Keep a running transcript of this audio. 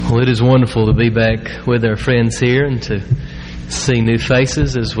Well, it is wonderful to be back with our friends here and to see new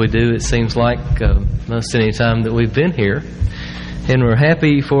faces as we do, it seems like, most any time that we've been here. And we're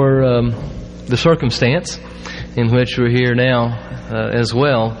happy for the circumstance in which we're here now as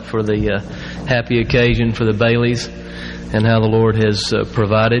well, for the happy occasion for the Baileys and how the Lord has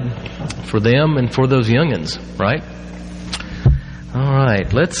provided for them and for those young'uns, right? All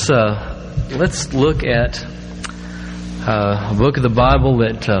right, let's look at a book of the Bible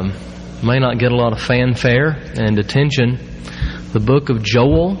that may not get a lot of fanfare and attention, the book of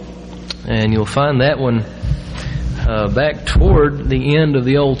Joel, and you'll find that one back toward the end of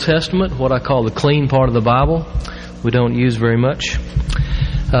the Old Testament, what I call the clean part of the Bible. We don't use very much.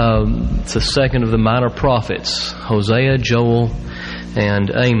 It's the second of the minor prophets, Hosea, Joel,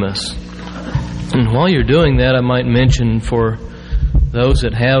 and Amos. And while you're doing that, I might mention for those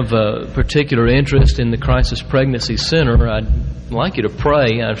that have a particular interest in the Crisis Pregnancy Center, I'd like you to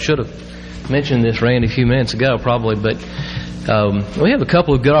pray. I should have mentioned this, Randy, a few minutes ago probably, but we have a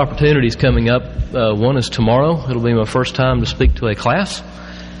couple of good opportunities coming up. One is tomorrow. It'll be my first time to speak to a class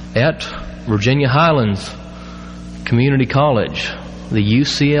at Virginia Highlands Community College, the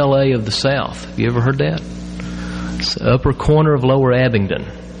UCLA of the South. Have you ever heard that? It's the upper corner of Lower Abingdon.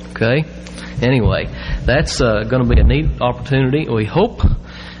 Okay? Anyway, that's going to be a neat opportunity, we hope,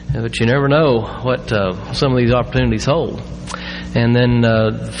 but you never know what some of these opportunities hold. And then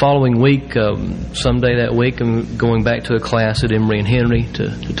the following week, someday that week, I'm going back to a class at Emory and Henry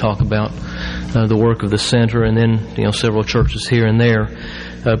to talk about the work of the center, and then several churches here and there.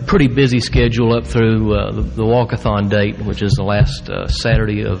 A pretty busy schedule up through the walkathon date, which is the last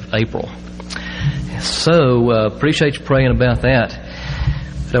Saturday of April. So appreciate you praying about that.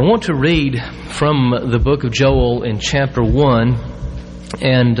 I want to read from the book of Joel in chapter 1,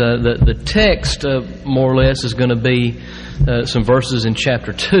 and the text more or less is going to be some verses in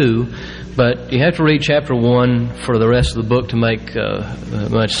chapter 2, but you have to read chapter 1 for the rest of the book to make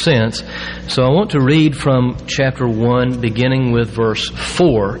much sense. So I want to read from chapter 1 beginning with verse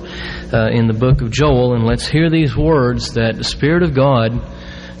 4 in the book of Joel, and let's hear these words that the Spirit of God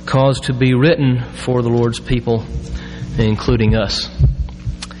caused to be written for the Lord's people, including us.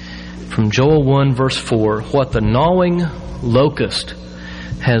 From Joel 1 verse 4, what the gnawing locust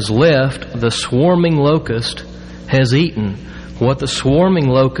has left, the swarming locust has eaten. What the swarming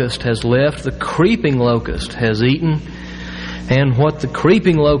locust has left, the creeping locust has eaten. And what the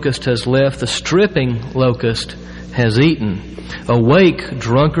creeping locust has left, the stripping locust has eaten. Awake,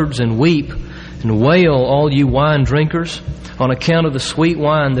 drunkards, and weep, and wail, all you wine drinkers, on account of the sweet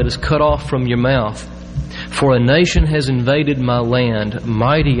wine that is cut off from your mouth. For a nation has invaded my land,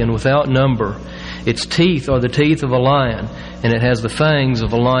 mighty and without number. Its teeth are the teeth of a lion, and it has the fangs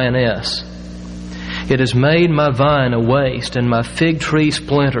of a lioness. It has made my vine a waste, and my fig tree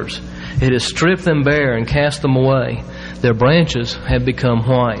splinters. It has stripped them bare and cast them away. Their branches have become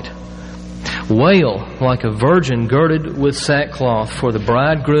white. Wail like a virgin girded with sackcloth for the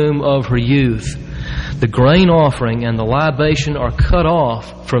bridegroom of her youth. The grain offering and the libation are cut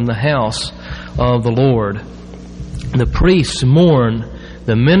off from the house of the Lord. The priests mourn,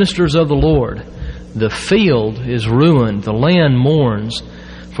 the ministers of the Lord. The field is ruined, the land mourns,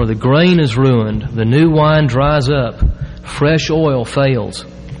 for the grain is ruined, the new wine dries up, fresh oil fails.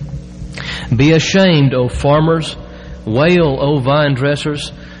 Be ashamed, O farmers, wail, O vine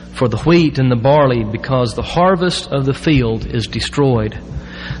dressers, for the wheat and the barley, because the harvest of the field is destroyed.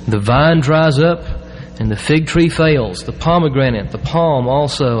 The vine dries up, and the fig tree fails, the pomegranate, the palm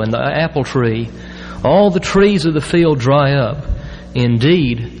also, and the apple tree. All the trees of the field dry up.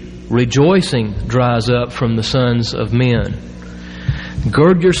 Indeed, rejoicing dries up from the sons of men.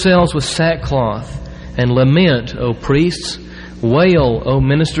 Gird yourselves with sackcloth, and lament, O priests. Wail, O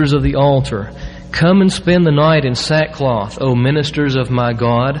ministers of the altar. Come and spend the night in sackcloth, O ministers of my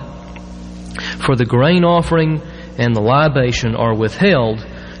God. For the grain offering and the libation are withheld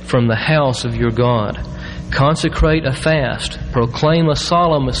from the house of your God. Consecrate a fast, proclaim a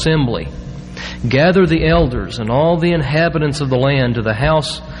solemn assembly. Gather the elders and all the inhabitants of the land to the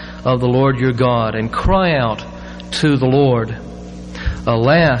house of the Lord your God, and cry out to the Lord.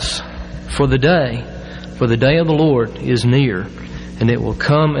 Alas, for the day of the Lord is near, and it will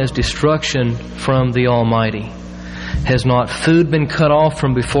come as destruction from the Almighty. Has not food been cut off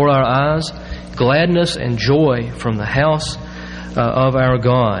from before our eyes, gladness and joy from the house of our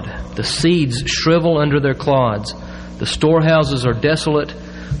God? The seeds shrivel under their clods. The storehouses are desolate.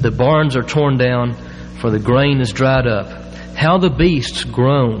 The barns are torn down, for the grain is dried up. How the beasts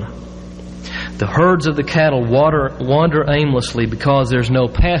groan. The herds of the cattle wander aimlessly because there's no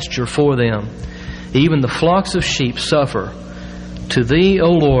pasture for them. Even the flocks of sheep suffer To Thee, O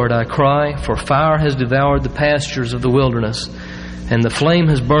Lord, I cry, for fire has devoured the pastures of the wilderness, and the flame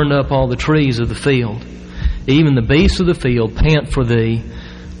has burned up all the trees of the field. Even the beasts of the field pant for Thee,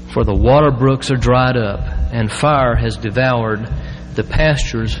 for the water brooks are dried up, and fire has devoured the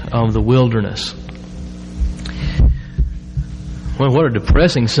pastures of the wilderness. Well, what a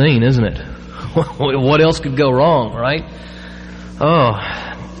depressing scene, isn't it? What else could go wrong, right? Oh,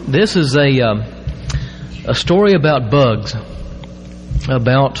 this is a story about bugs,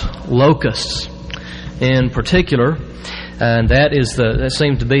 about locusts in particular, and that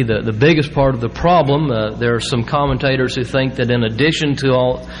seems to be the biggest part of the problem. There are some commentators who think that in addition to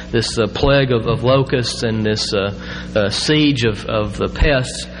all this plague of locusts and this siege of the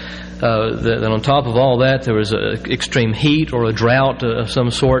pests, that on top of all that there was extreme heat or a drought of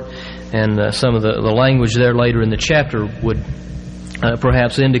some sort, and some of the language there later in the chapter would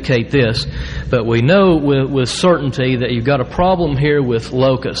perhaps indicate this. But we know with certainty that you've got a problem here with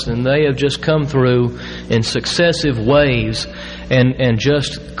locusts, and they have just come through in successive waves and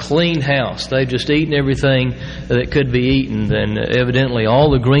just clean house. They've just eaten everything that could be eaten, and evidently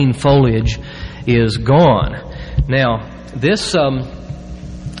all the green foliage is gone. Now, this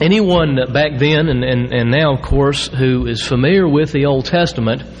anyone back then and now, of course, who is familiar with the Old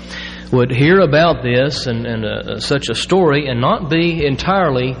Testament would hear about this and such a story and not be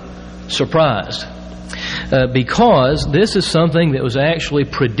entirely surprised, because this is something that was actually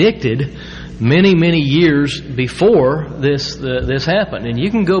predicted many years before this happened. And you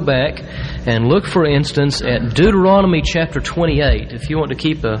can go back and look, for instance, at Deuteronomy chapter 28, if you want to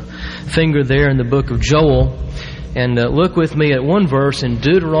keep a finger there in the book of Joel, and look with me at one verse in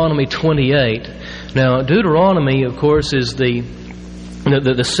Deuteronomy 28. Now, Deuteronomy, of course, is the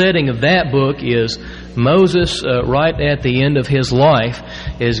setting of that book is Moses, right at the end of his life,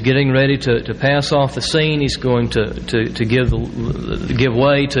 is getting ready to pass off the scene. He's going to give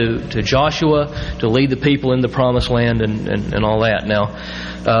way to Joshua to lead the people in the promised land and all that. Now,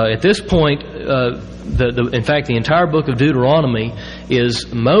 at this point, in fact, the entire book of Deuteronomy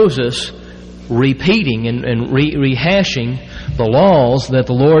is Moses repeating and rehashing the laws that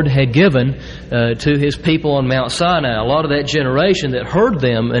the Lord had given to His people on Mount Sinai. A lot of that generation that heard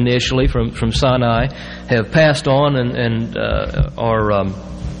them initially from Sinai have passed on and are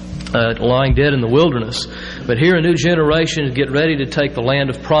lying dead in the wilderness. But here a new generation is getting ready to take the land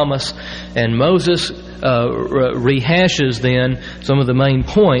of promise, and Moses rehashes then some of the main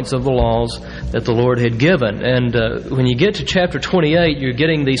points of the laws that the Lord had given. And when you get to chapter 28, you're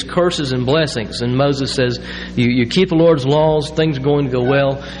getting these curses and blessings. And Moses says, you keep the Lord's laws, things are going to go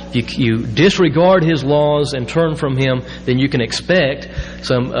well. You disregard His laws and turn from Him, then you can expect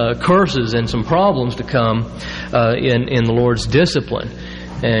some curses and some problems to come in the Lord's discipline.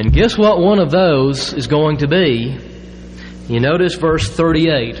 And guess what one of those is going to be? You notice verse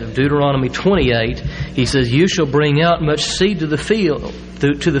 38 of Deuteronomy 28. He says, "You shall bring out much seed to the field,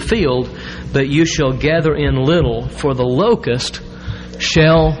 but you shall gather in little, for the locust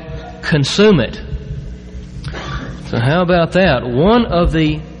shall consume it." So how about that? One of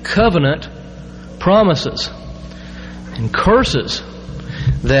the covenant promises and curses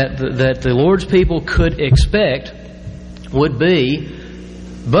that the Lord's people could expect would be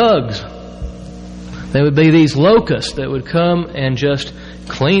bugs. There would be these locusts that would come and just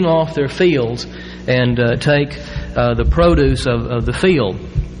clean off their fields and take the produce of the field.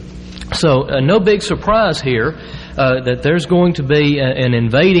 So no big surprise here that there's going to be an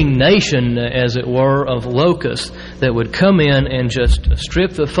invading nation, as it were, of locusts that would come in and just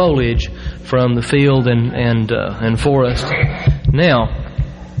strip the foliage from the field and forest. Now,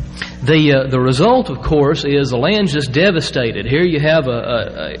 the result, of course, is the land's just devastated. Here you have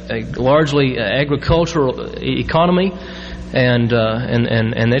a largely agricultural economy, and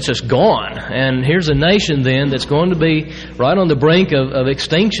it's just gone. And here's a nation then that's going to be right on the brink of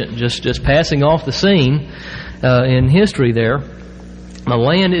extinction, just passing off the scene in history there. The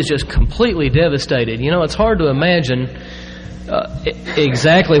land is just completely devastated. You know, it's hard to imagine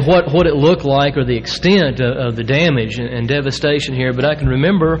exactly what it looked like or the extent of the damage and devastation here, but I can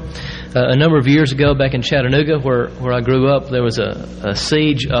remember a number of years ago back in Chattanooga where I grew up, there was a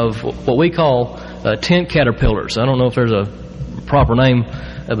siege of what we call tent caterpillars. I don't know if there's a proper name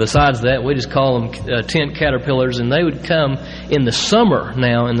besides that. We just call them tent caterpillars, and they would come in the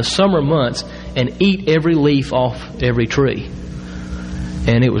summer months and eat every leaf off every tree.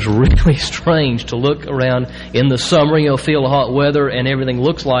 And it was really strange to look around in the summer, feel the hot weather, and everything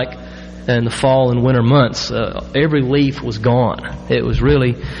looks like in the fall and winter months. Every leaf was gone. It was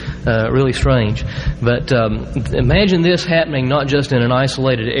really strange. But imagine this happening not just in an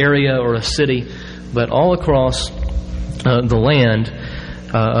isolated area or a city, but all across the land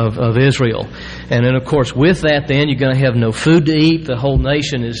of Israel. And then, of course, with that, then you're going to have no food to eat. The whole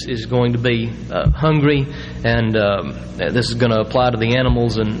nation is going to be hungry, and this is going to apply to the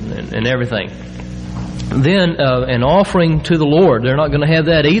animals and everything. Then an offering to the Lord, they're not going to have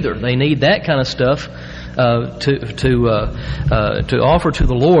that either. They need that kind of stuff to offer to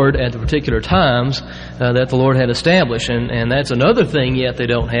the Lord at the particular times that the Lord had established, and that's another thing yet they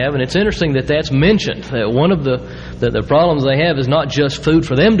don't have. And it's interesting that that's mentioned. That one of the problems they have is not just food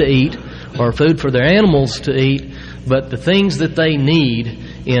for them to eat or food for their animals to eat, but the things that they need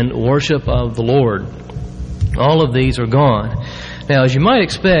in worship of the Lord. All of these are gone. Now, as you might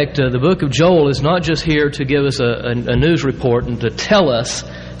expect, the book of Joel is not just here to give us a news report and to tell us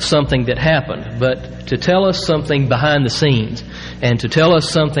something that happened, but to tell us something behind the scenes and to tell us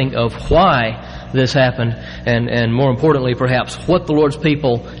something of why this happened, and more importantly, perhaps, what the Lord's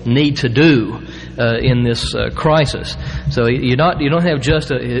people need to do in this crisis. So you don't have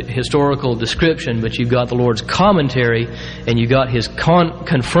just a historical description, but you've got the Lord's commentary, and you've got His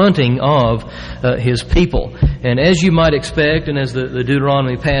confronting of His people. And as you might expect, and as the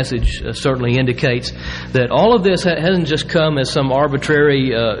Deuteronomy passage certainly indicates, that all of this hasn't just come as some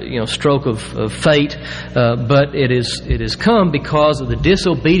arbitrary stroke of fate, but it is come because of the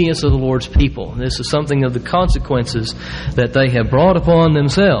disobedience of the Lord's people. This is something of the consequences that they have brought upon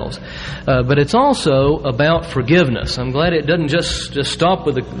themselves. But it's also about forgiveness. I'm glad it doesn't just stop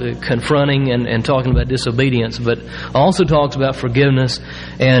with the confronting and talking about disobedience, but also talks about forgiveness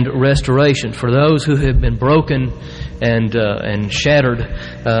and restoration for those who have been broken and shattered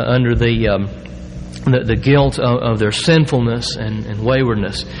under the guilt of their sinfulness and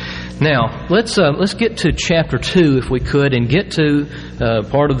waywardness. Now, let's get to chapter 2, if we could, and get to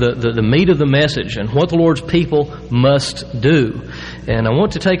part of the meat of the message and what the Lord's people must do. And I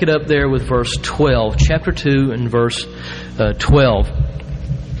want to take it up there with verse 12, chapter 2 and verse 12.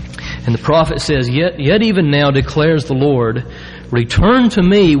 And the prophet says, Yet even now declares the Lord, return to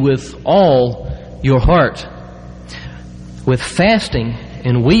me with all your heart, with fasting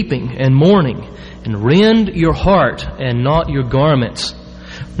and weeping and mourning, and rend your heart and not your garments.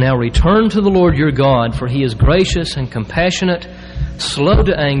 Now return to the Lord your God, for He is gracious and compassionate, slow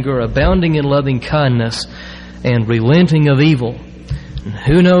to anger, abounding in loving kindness, and relenting of evil. And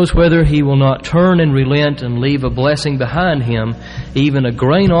who knows whether He will not turn and relent and leave a blessing behind Him, even a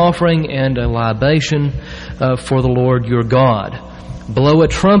grain offering and a libation for the Lord your God. Blow a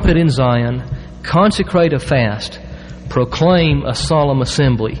trumpet in Zion, consecrate a fast, proclaim a solemn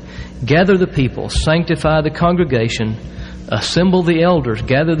assembly, gather the people, sanctify the congregation, assemble the elders,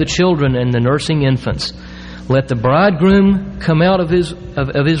 gather the children and the nursing infants. Let the bridegroom come out of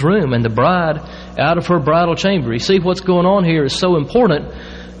his room, and the bride out of her bridal chamber. You see, what's going on here is so important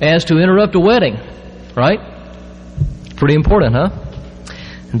as to interrupt a wedding, right? Pretty important, huh?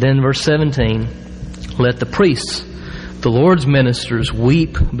 And then verse 17, let the priests, the Lord's ministers,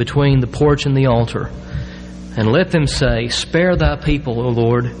 weep between the porch and the altar, and let them say, spare thy people, O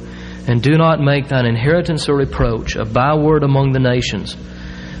Lord, and do not make thine inheritance a reproach, a byword among the nations.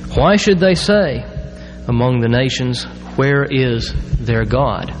 Why should they say among the nations, where is their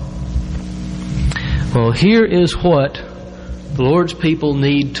God? Well, here is what the Lord's people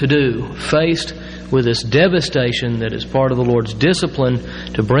need to do, faced with this devastation that is part of the Lord's discipline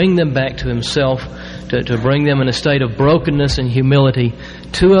to bring them back to Himself, to bring them in a state of brokenness and humility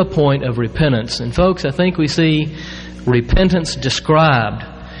to a point of repentance. And folks, I think we see repentance described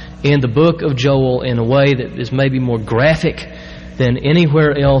in the book of Joel in a way that is maybe more graphic than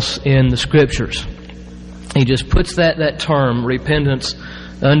anywhere else in the Scriptures. He just puts that term, repentance,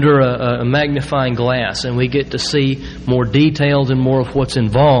 under a magnifying glass, and we get to see more details and more of what's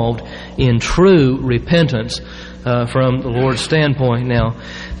involved in true repentance from the Lord's standpoint. Now,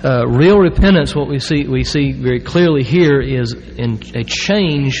 real repentance, what we see very clearly here, is in a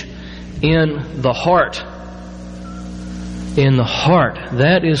change in the heart. In the heart.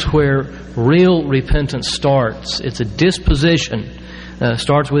 That is where real repentance starts. It's a disposition.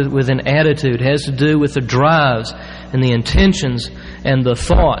 Starts with an attitude. It has to do with the drives and the intentions and the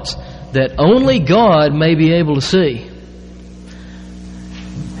thoughts that only God may be able to see.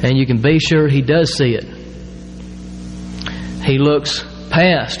 And you can be sure He does see it. He looks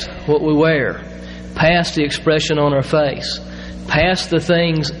past what we wear, past the expression on our face, past the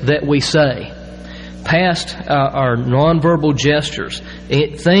things that we say, past our nonverbal gestures,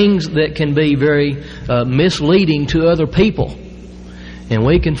 things that can be very misleading to other people. And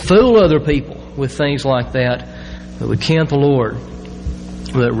we can fool other people with things like that, but we can't the Lord.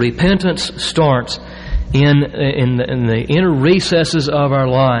 But repentance starts in the inner recesses of our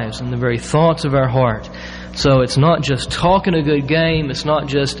lives, in the very thoughts of our heart. So it's not just talking a good game. It's not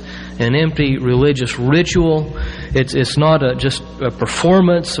just an empty religious ritual. It's not just a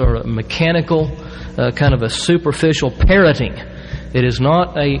performance or a mechanical kind of a superficial parroting. It is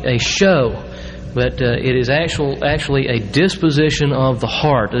not a show, but it is actually a disposition of the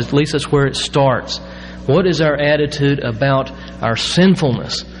heart. At least that's where it starts. What is our attitude about our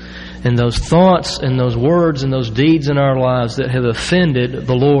sinfulness and those thoughts and those words and those deeds in our lives that have offended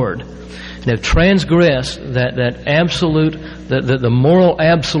the Lord and have transgressed that absolute, the moral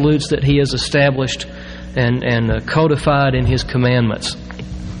absolutes that He has established and codified in His commandments?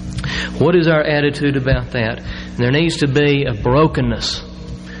 What is our attitude about that? And there needs to be a brokenness.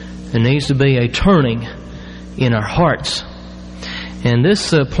 There needs to be a turning in our hearts. And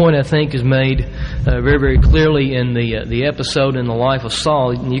this point, I think, is made very, very clearly in the episode in the life of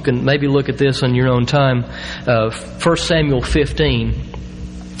Saul. You can maybe look at this on your own time. 1 Samuel 15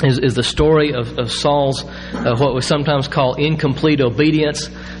 is the story of Saul's what we sometimes call incomplete obedience.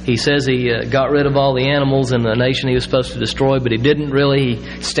 He says he got rid of all the animals in the nation he was supposed to destroy, but he didn't really.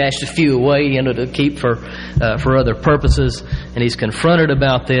 He stashed a few away, you know, to keep for other purposes. And he's confronted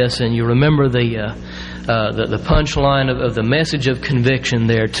about this. And you remember the punchline of the message of conviction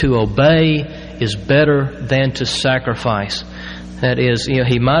there: to obey is better than to sacrifice. That is,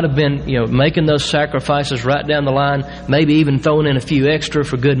 he might have been, making those sacrifices right down the line, maybe even throwing in a few extra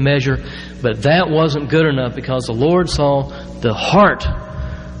for good measure, but that wasn't good enough because the Lord saw the heart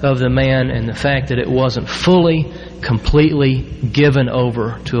of the man and the fact that it wasn't fully, completely given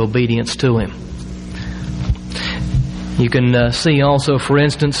over to obedience to Him. You can see also, for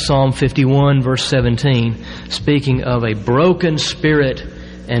instance, Psalm 51, verse 17, speaking of a broken spirit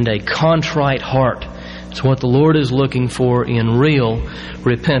and a contrite heart. It's what the Lord is looking for in real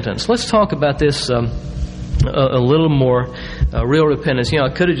repentance. Let's talk about this a little more. Real repentance. I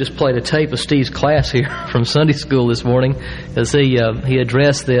could have just played a tape of Steve's class here from Sunday school this morning, as he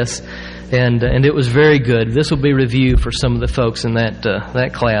addressed this, and it was very good. This will be review for some of the folks in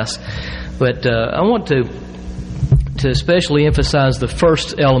that class. But I want to especially emphasize the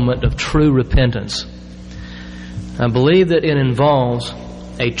first element of true repentance. I believe that it involves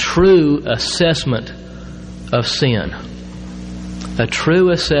a true assessment of sin. A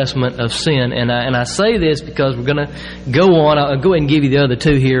true assessment of sin. And I say this because we're going to go on. I'll go ahead and give you the other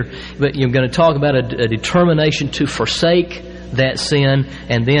two here. But you're going to talk about a determination to forsake that sin,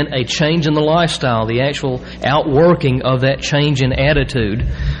 and then a change in the lifestyle, the actual outworking of that change in attitude.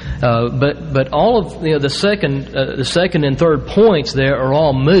 But all of the second and third points there are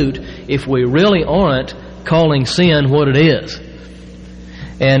all moot if we really aren't calling sin what it is.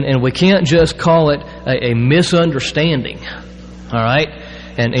 And we can't just call it a misunderstanding. All right?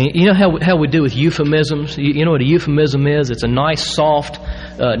 And you know how we do with euphemisms? You know what a euphemism is? It's a nice, soft,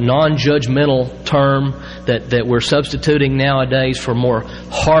 non-judgmental term that we're substituting nowadays for more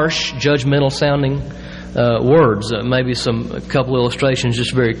harsh, judgmental-sounding words. Maybe a couple illustrations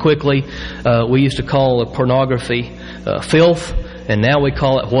just very quickly. We used to call pornography filth, and now we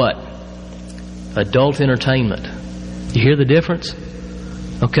call it what? Adult entertainment. You hear the difference?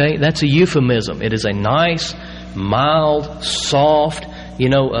 Okay, that's a euphemism. It is a nice, mild, soft,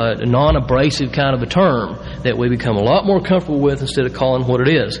 non-abrasive kind of a term that we become a lot more comfortable with instead of calling what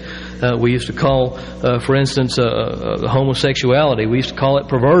it is. We used to call, for instance, homosexuality, we used to call it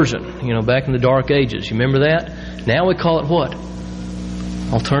perversion, back in the Dark Ages. You remember that? Now we call it what?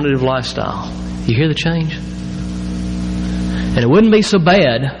 Alternative lifestyle. You hear the change? And it wouldn't be so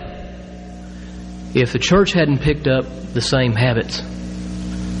bad if the church hadn't picked up the same habits.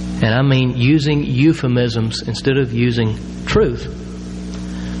 And I mean using euphemisms instead of using truth.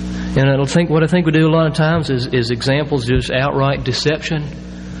 And what I think we do a lot of times is examples just outright deception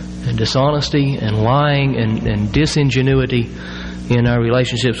and dishonesty and lying and disingenuity in our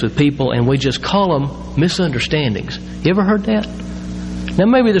relationships with people, and we just call them misunderstandings. You ever heard that? Now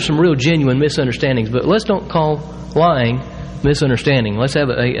maybe there's some real genuine misunderstandings, but let's don't call lying misunderstanding. Let's have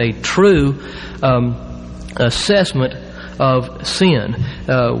a true assessment of sin.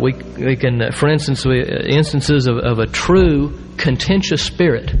 We can, for instance, instances of a true contentious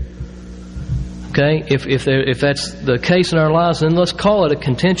spirit. Okay, if that's the case in our lives, then let's call it a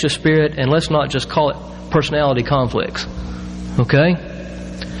contentious spirit, and let's not just call it personality conflicts. Okay,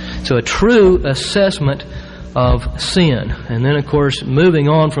 so a true assessment of sin, and then of course moving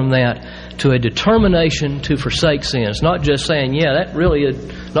on from that to a determination to forsake sin. It's not just saying, yeah, that really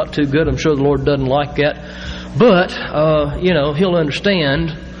is not too good. I'm sure the Lord doesn't like that. But, He'll understand,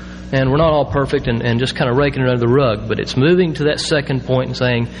 and we're not all perfect, and just kind of raking it under the rug. But it's moving to that second point and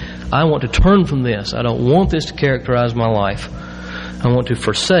saying, I want to turn from this. I don't want this to characterize my life. I want to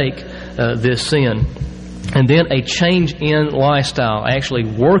forsake this sin. And then a change in lifestyle, actually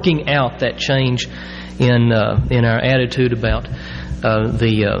working out that change in our attitude about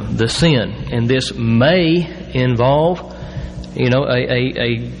the sin. And this may involve,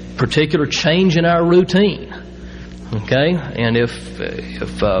 a particular change in our routine. Okay, and if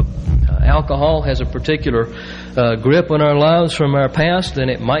alcohol has a particular grip on our lives from our past, then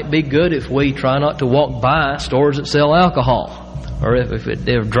it might be good if we try not to walk by stores that sell alcohol, or if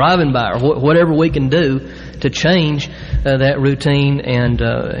they're driving by, or whatever we can do to change that routine and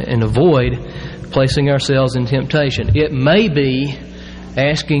avoid placing ourselves in temptation. It may be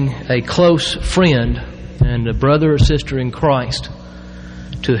asking a close friend and a brother or sister in Christ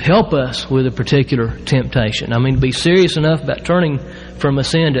to help us with a particular temptation. I mean, be serious enough about turning from a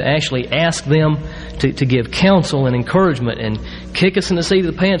sin to actually ask them to give counsel and encouragement and kick us in the seat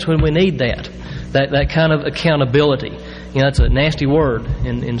of the pants when we need that kind of accountability. It's a nasty word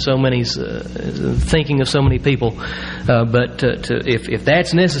in so many thinking of so many people, but if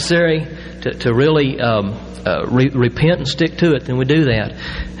that's necessary to really repent and stick to it, then we do that.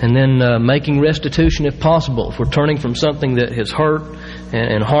 And then making restitution if possible. If we're turning from something that has hurt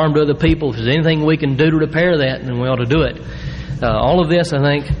and harmed other people, if there's anything we can do to repair that, then we ought to do it. All of this, I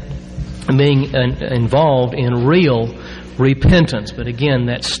think, being involved in real repentance. But again,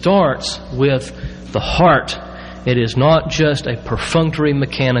 that starts with the heart. It is not just a perfunctory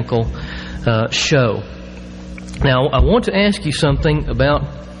mechanical show. Now, I want to ask you something about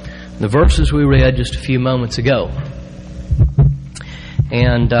the verses we read just a few moments ago.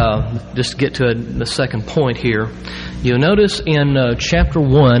 And just to get to the second point here, you'll notice in chapter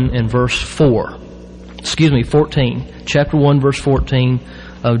 1 and verse 14, chapter 1 verse 14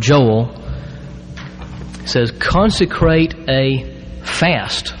 of Joel, it says, consecrate a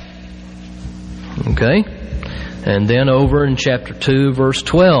fast. Okay? And then over in chapter 2 verse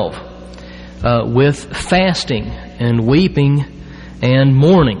 12, with fasting and weeping and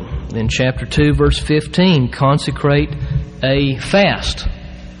mourning. In chapter 2 verse 15, consecrate a fast.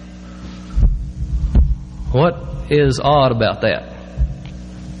 What is odd about that?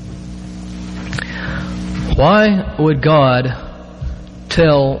 Why would God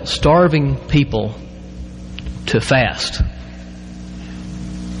tell starving people to fast?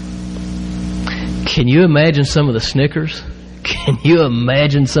 Can you imagine some of the snickers? Can you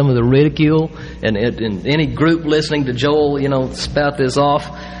imagine some of the ridicule? And any group listening to Joel, spout this off,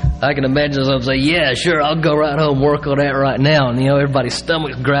 I can imagine some say, yeah, sure, I'll go right home and work on that right now. And, everybody's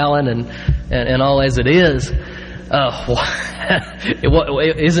stomach's growling and all as it is.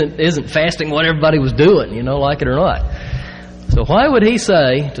 Isn't fasting what everybody was doing, like it or not? So why would he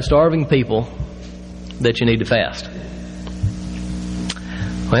say to starving people that you need to fast?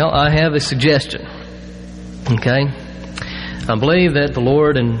 Well, I have a suggestion. Okay? I believe that the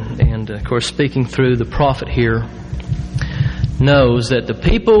Lord, and of course speaking through the prophet here, knows that the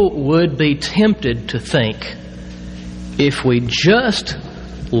people would be tempted to think, if we just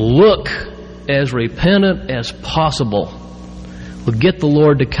look as repentant as possible, we'll get the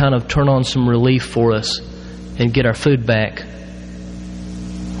Lord to kind of turn on some relief for us and get our food back.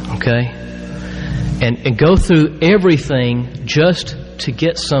 Okay? And go through everything just to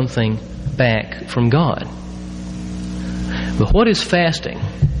get something back from God. But what is fasting?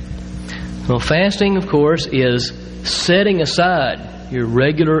 Well, fasting, of course, is setting aside your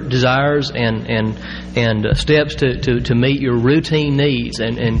regular desires and steps to meet your routine needs.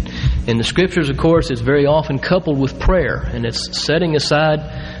 And in the Scriptures, of course, it's very often coupled with prayer. And it's setting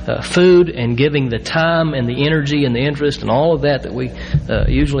aside food and giving the time and the energy and the interest and all of that we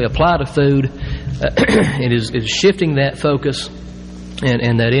usually apply to food. It is shifting that focus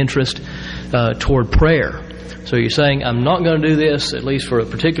and that interest toward prayer. So you're saying, I'm not going to do this, at least for a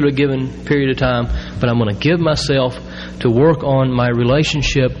particular given period of time, but I'm going to give myself to work on my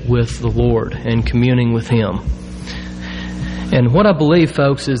relationship with the Lord and communing with Him. And what I believe,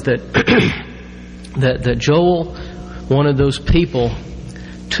 folks, is that that Joel wanted those people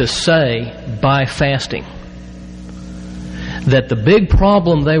to say by fasting that the big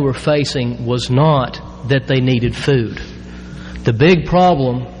problem they were facing was not that they needed food. The big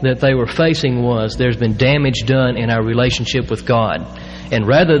problem that they were facing was there's been damage done in our relationship with God. And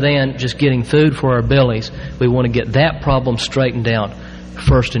rather than just getting food for our bellies, we want to get that problem straightened out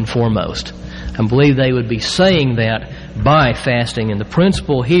first and foremost. I believe they would be saying that by fasting. And the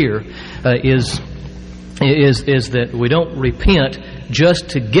principle here is that we don't repent just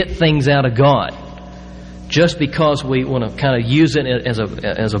to get things out of God, just because we want to kind of use it as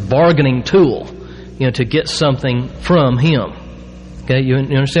a bargaining tool, to get something from Him. Okay, you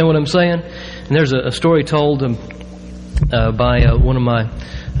understand what I'm saying? And there's a story told by one of my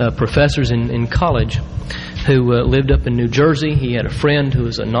professors in college who lived up in New Jersey. He had a friend who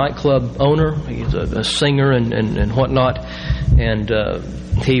was a nightclub owner. He's a singer and whatnot. And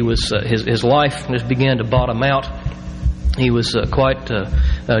he was his life just began to bottom out. He was quite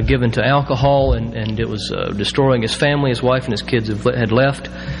given to alcohol, and it was destroying his family. His wife and his kids had left,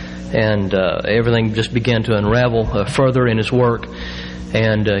 and everything just began to unravel further in his work.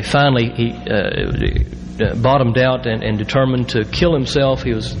 And finally, he bottomed out and determined to kill himself.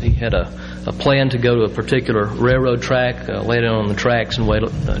 He had a plan to go to a particular railroad track, lay down on the tracks and wait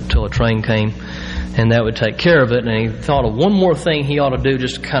until a train came, and that would take care of it. And he thought of one more thing he ought to do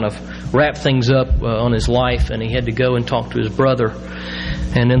just to kind of wrap things up on his life, and he had to go and talk to his brother.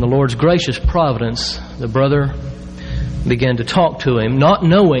 And in the Lord's gracious providence, the brother began to talk to him, not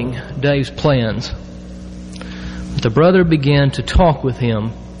knowing Dave's plans. But the brother began to talk with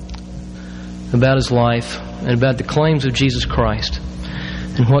him about his life and about the claims of Jesus Christ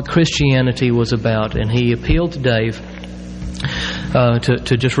and what Christianity was about. And he appealed to Dave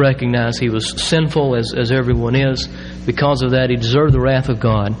to just recognize he was sinful as everyone is. Because of that, he deserved the wrath of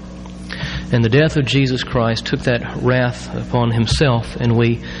God. And the death of Jesus Christ took that wrath upon himself, and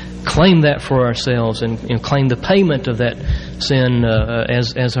we claim that for ourselves and claim the payment of that sin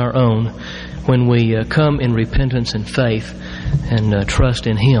as our own when we come in repentance and faith and trust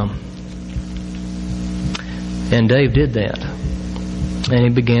in Him. And Dave did that. And he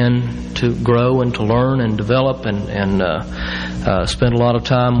began to grow and to learn and develop and spent a lot of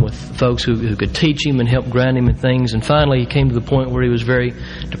time with folks who could teach him and help ground him in things. And finally, he came to the point where he was very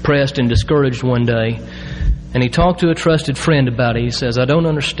depressed and discouraged one day. And he talked to a trusted friend about it. He says, "I don't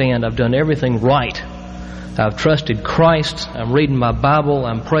understand. I've done everything right. I've trusted Christ. I'm reading my Bible.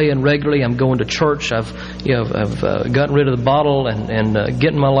 I'm praying regularly. I'm going to church. I've gotten rid of the bottle and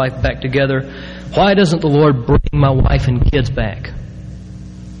getting my life back together. Why doesn't the Lord bring my wife and kids back?"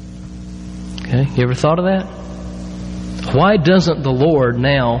 Okay, you ever thought of that? Why doesn't the Lord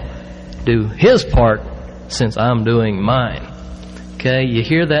now do His part since I'm doing mine? Okay, you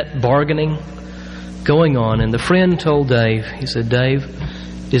hear that bargaining going on. And the friend told Dave, he said, "Dave,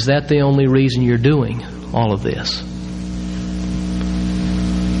 is that the only reason you're doing all of this?"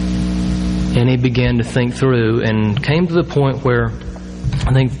 And he began to think through and came to the point where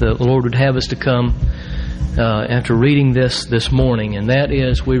I think the Lord would have us to come after reading this morning, and that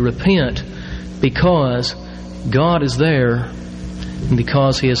is we repent because God is there and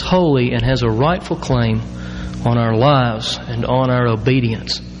because He is holy and has a rightful claim on our lives and on our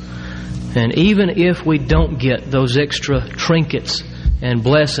obedience. And even if we don't get those extra trinkets and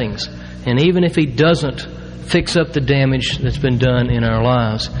blessings, and even if He doesn't fix up the damage that's been done in our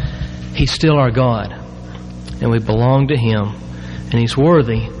lives, He's still our God, and we belong to Him, and He's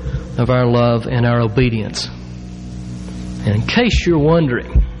worthy of our love and our obedience. And in case you're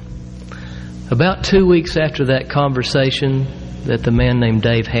wondering, about 2 weeks after that conversation that the man named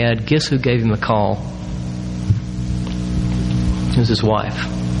Dave had, guess who gave him a call? It was his wife.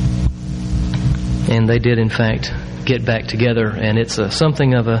 And they did, in fact, get back together, and it's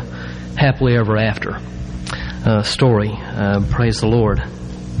something of a happily ever after story. Praise the Lord.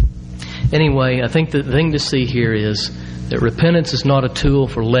 Anyway, I think the thing to see here is that repentance is not a tool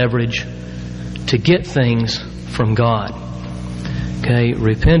for leverage to get things from God. Okay,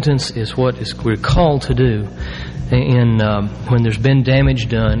 repentance is what we're called to do when there's been damage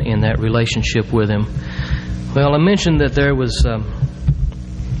done in that relationship with Him. Well, I mentioned that there was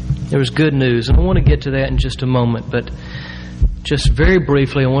good news, and I want to get to that in just a moment, but just very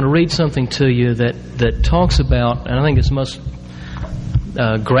briefly, I want to read something to you that talks about, and I think it's the most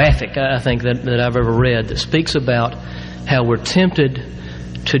graphic, I think, that I've ever read, that speaks about how we're tempted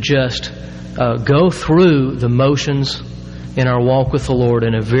to just go through the motions in our walk with the Lord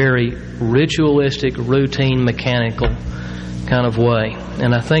in a very ritualistic, routine, mechanical kind of way.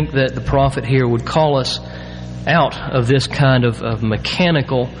 And I think that the prophet here would call us out of this kind of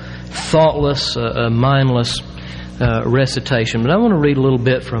mechanical, thoughtless, mindless recitation. But I want to read a little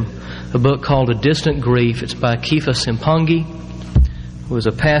bit from a book called A Distant Grief. It's by Kepha Simpangi, who was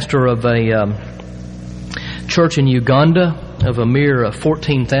a pastor of a church in Uganda of a mere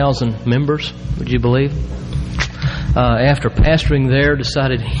 14,000 members, would you believe? After pastoring there,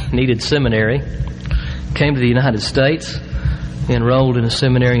 decided he needed seminary, came to the United States, enrolled in a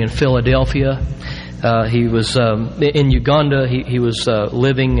seminary in Philadelphia. He was in Uganda. He was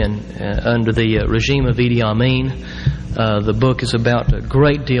living under the regime of Idi Amin. The book is about a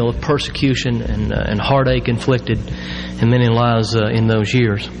great deal of persecution and heartache inflicted in many lives in those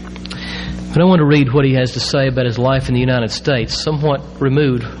years. But I want to read what he has to say about his life in the United States, somewhat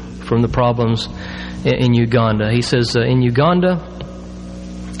removed from the problems in Uganda. He says, in Uganda,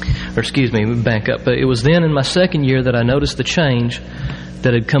 back up. It was then in my second year that I noticed the change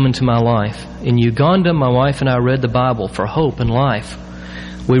that had come into my life. In Uganda, my wife and I read the Bible for hope and life.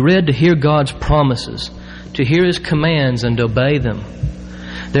 We read to hear God's promises, to hear His commands and obey them.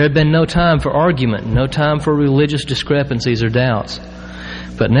 There had been no time for argument, no time for religious discrepancies or doubts.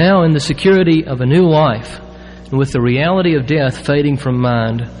 But now, in the security of a new life, and with the reality of death fading from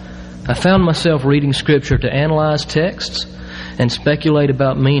mind, I found myself reading Scripture to analyze texts and speculate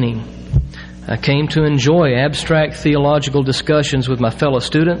about meaning. I came to enjoy abstract theological discussions with my fellow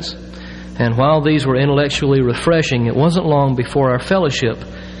students, and while these were intellectually refreshing, it wasn't long before our fellowship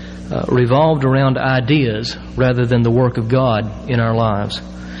revolved around ideas rather than the work of God in our lives.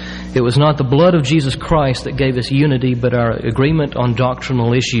 It was not the blood of Jesus Christ that gave us unity, but our agreement on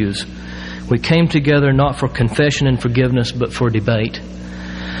doctrinal issues. We came together not for confession and forgiveness, but for debate.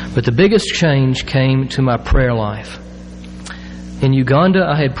 But the biggest change came to my prayer life. In Uganda,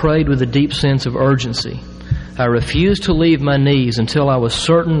 I had prayed with a deep sense of urgency. I refused to leave my knees until I was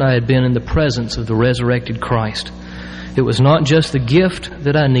certain I had been in the presence of the resurrected Christ. It was not just the gift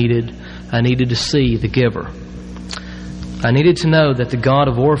that I needed to see the giver. I needed to know that the God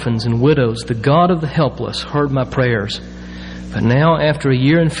of orphans and widows, the God of the helpless, heard my prayers. But now, after a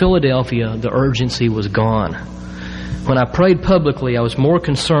year in Philadelphia, the urgency was gone. When I prayed publicly, I was more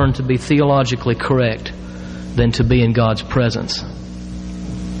concerned to be theologically correct than to be in God's presence.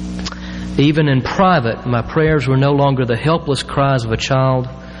 Even in private, my prayers were no longer the helpless cries of a child.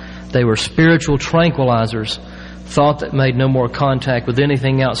 They were spiritual tranquilizers, thought that made no more contact with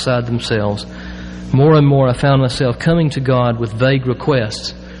anything outside themselves. More and more, I found myself coming to God with vague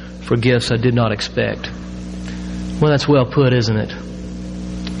requests for gifts I did not expect. Well, that's well put, isn't it?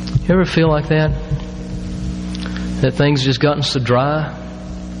 You ever feel like that? That things just gotten so dry,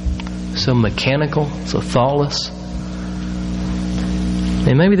 so mechanical, so thoughtless?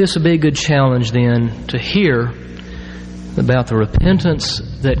 And maybe this would be a good challenge then to hear about the repentance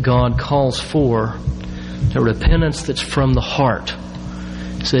that God calls for, the repentance that's from the heart.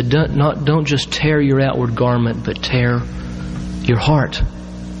 He said, don't just tear your outward garment, but tear your heart.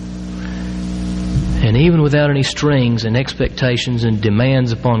 And even without any strings and expectations and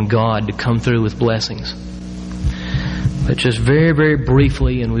demands upon God to come through with blessings. But just very, very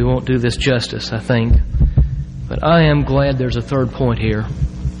briefly, and we won't do this justice, I think, but I am glad there's a third point here.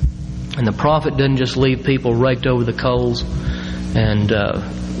 And the prophet doesn't just leave people raked over the coals and,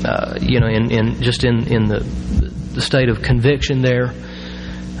 in the state of conviction there.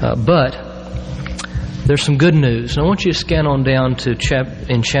 But there's some good news. And I want you to scan on down to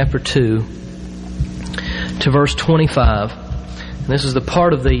chapter 2 to verse 25. And this is the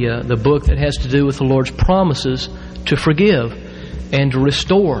part of the book that has to do with the Lord's promises to forgive and to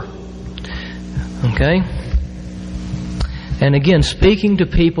restore. Okay? And again, speaking to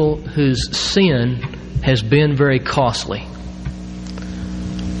people whose sin has been very costly.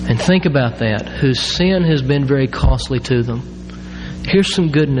 And think about that, whose sin has been very costly to them. Here's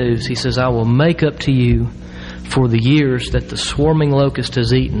some good news. He says, I will make up to you for the years that the swarming locust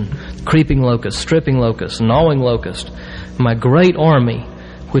has eaten, creeping locust, stripping locust, gnawing locust, my great army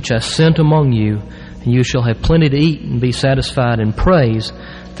which I sent among you, and you shall have plenty to eat and be satisfied, and praise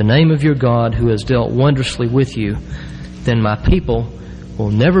the name of your God who has dealt wondrously with you. Then my people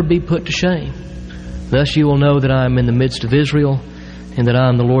will never be put to shame. Thus you will know that I am in the midst of Israel, and that I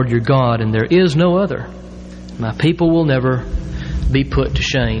am the Lord your God, and there is no other. My people will never be put to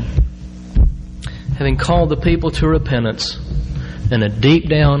shame. Having called the people to repentance, and a deep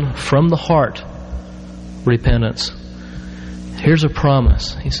down from the heart repentance, here's a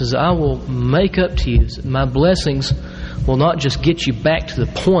promise. He says, I will make up to you. My blessings will not just get you back to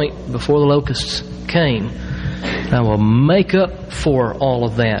the point before the locusts came. I will make up for all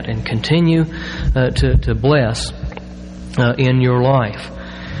of that and continue to bless in your life.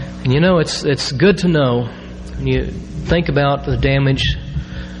 And you know, it's good to know when you think about the damage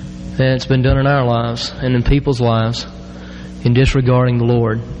that's been done in our lives and in people's lives in disregarding the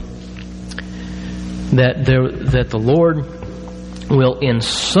Lord, that the Lord will in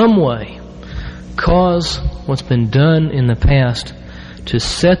some way cause what's been done in the past to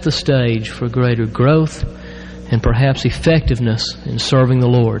set the stage for greater growth and perhaps effectiveness in serving the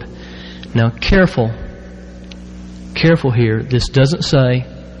Lord. Now, careful here. This doesn't say,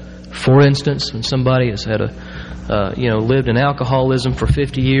 for instance, when somebody has had lived in alcoholism for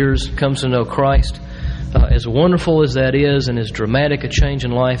 50 years, comes to know Christ, as wonderful as that is and as dramatic a change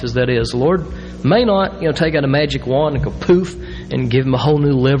in life as that is, the Lord may not, take out a magic wand and go poof and give him a whole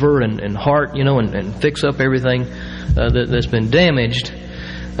new liver and heart, and fix up everything that's been damaged.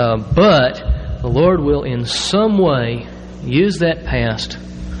 But the Lord will in some way use that past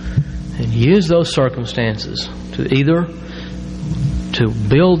and use those circumstances to either to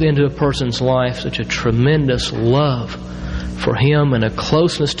build into a person's life such a tremendous love for Him and a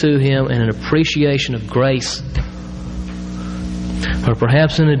closeness to Him and an appreciation of grace, or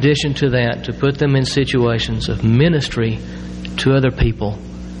perhaps in addition to that, to put them in situations of ministry to other people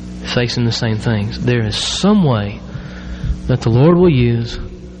facing the same things. There is some way that the Lord will use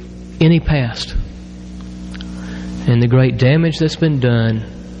any past and the great damage that's been done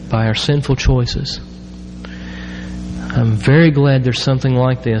by our sinful choices. I'm very glad there's something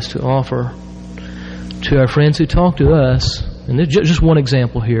like this to offer to our friends who talk to us, and there's just one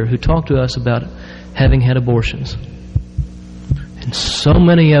example here, who talk to us about having had abortions. And so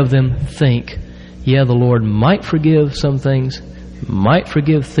many of them think, yeah, the Lord might forgive some things, might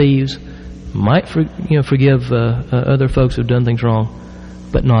forgive thieves, might forgive other folks who've done things wrong,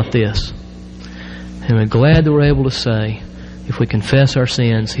 but not this. And we're glad that we're able to say, if we confess our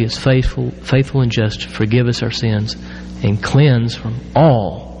sins, He is faithful and just to forgive us our sins and cleanse from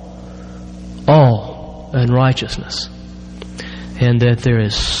all unrighteousness. And that there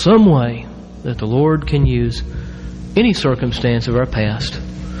is some way that the Lord can use any circumstance of our past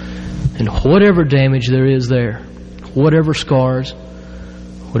and whatever damage there is there, whatever scars,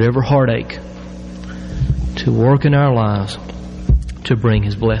 whatever heartache, to work in our lives to bring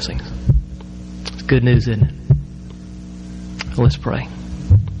His blessings. It's good news, isn't it? Let's pray.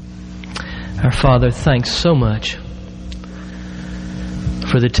 Our Father, thanks so much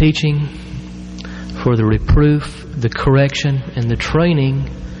for the teaching, for the reproof, the correction, and the training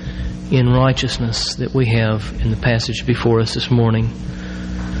in righteousness that we have in the passage before us this morning.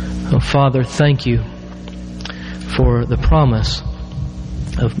 Oh, Father, thank You for the promise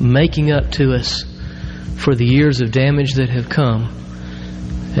of making up to us for the years of damage that have come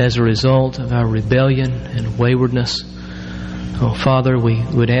as a result of our rebellion and waywardness. Oh, Father, we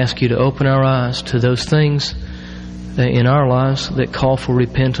would ask You to open our eyes to those things in our lives that call for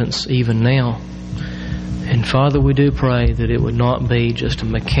repentance even now. And Father, we do pray that it would not be just a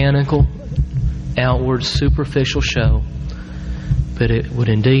mechanical, outward, superficial show, but it would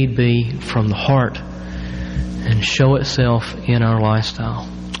indeed be from the heart and show itself in our lifestyle.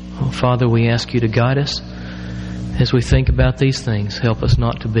 Oh, Father, we ask You to guide us as we think about these things. Help us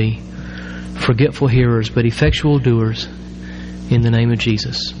not to be forgetful hearers, but effectual doers. In the name of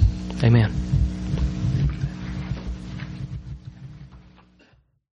Jesus. Amen.